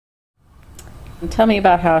Tell me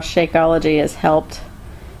about how Shakeology has helped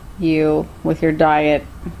you with your diet,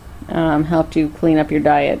 helped you clean up your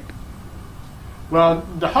diet. Well,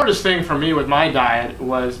 the hardest thing for me with my diet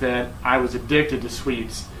was that I was addicted to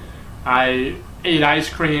sweets. I ate ice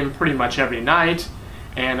cream pretty much every night,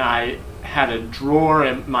 and I had a drawer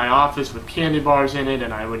in my office with candy bars in it,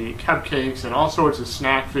 and I would eat cupcakes and all sorts of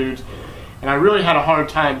snack foods, and I really had a hard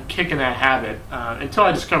time kicking that habit until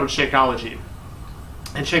I discovered Shakeology.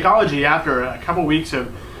 And Shakeology, after a couple weeks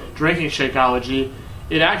of drinking Shakeology,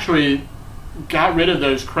 it actually got rid of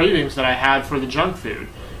those cravings that I had for the junk food.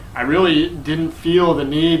 I really didn't feel the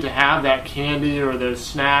need to have that candy or those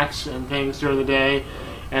snacks and things during the day,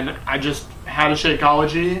 and I just had a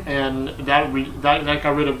Shakeology, and that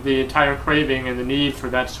got rid of the entire craving and the need for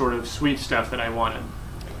that sort of sweet stuff that I wanted.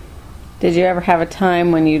 Did you ever have a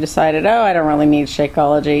time when you decided, oh, I don't really need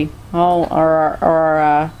Shakeology,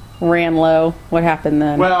 or ran low? What happened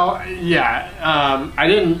then? Well, yeah, I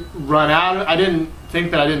didn't run out. I didn't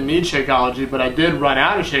think that I didn't need Shakeology, but I did run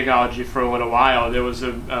out of Shakeology for a little while. There was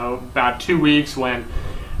about 2 weeks when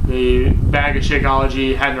the bag of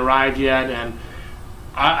Shakeology hadn't arrived yet, and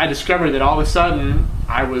I discovered that all of a sudden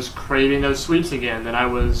I was craving those sweets again, that I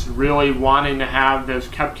was really wanting to have those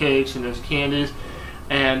cupcakes and those candies,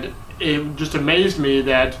 and it just amazed me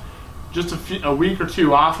that just a week or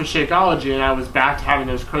two off of Shakeology and I was back to having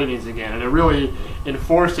those cravings again, and it really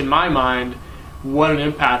enforced in my mind what an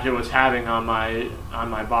impact it was having on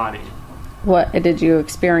my body. What did you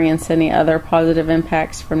experience? Any other positive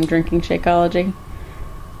impacts from drinking Shakeology?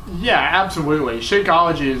 Yeah, absolutely.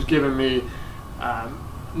 Shakeology has given me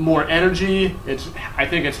more energy. I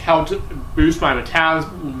think it's helped boost my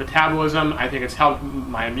metabolism. I think it's helped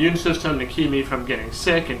my immune system to keep me from getting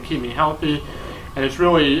sick and keep me healthy. And it's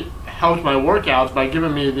really helped my workouts by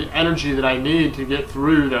giving me the energy that I need to get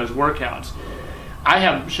through those workouts. I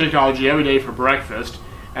have Shakeology every day for breakfast,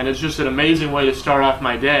 and it's just an amazing way to start off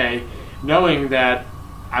my day, knowing that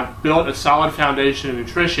I've built a solid foundation of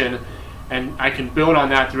nutrition, and I can build on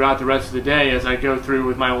that throughout the rest of the day as I go through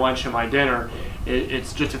with my lunch and my dinner.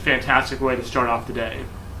 It's just a fantastic way to start off the day.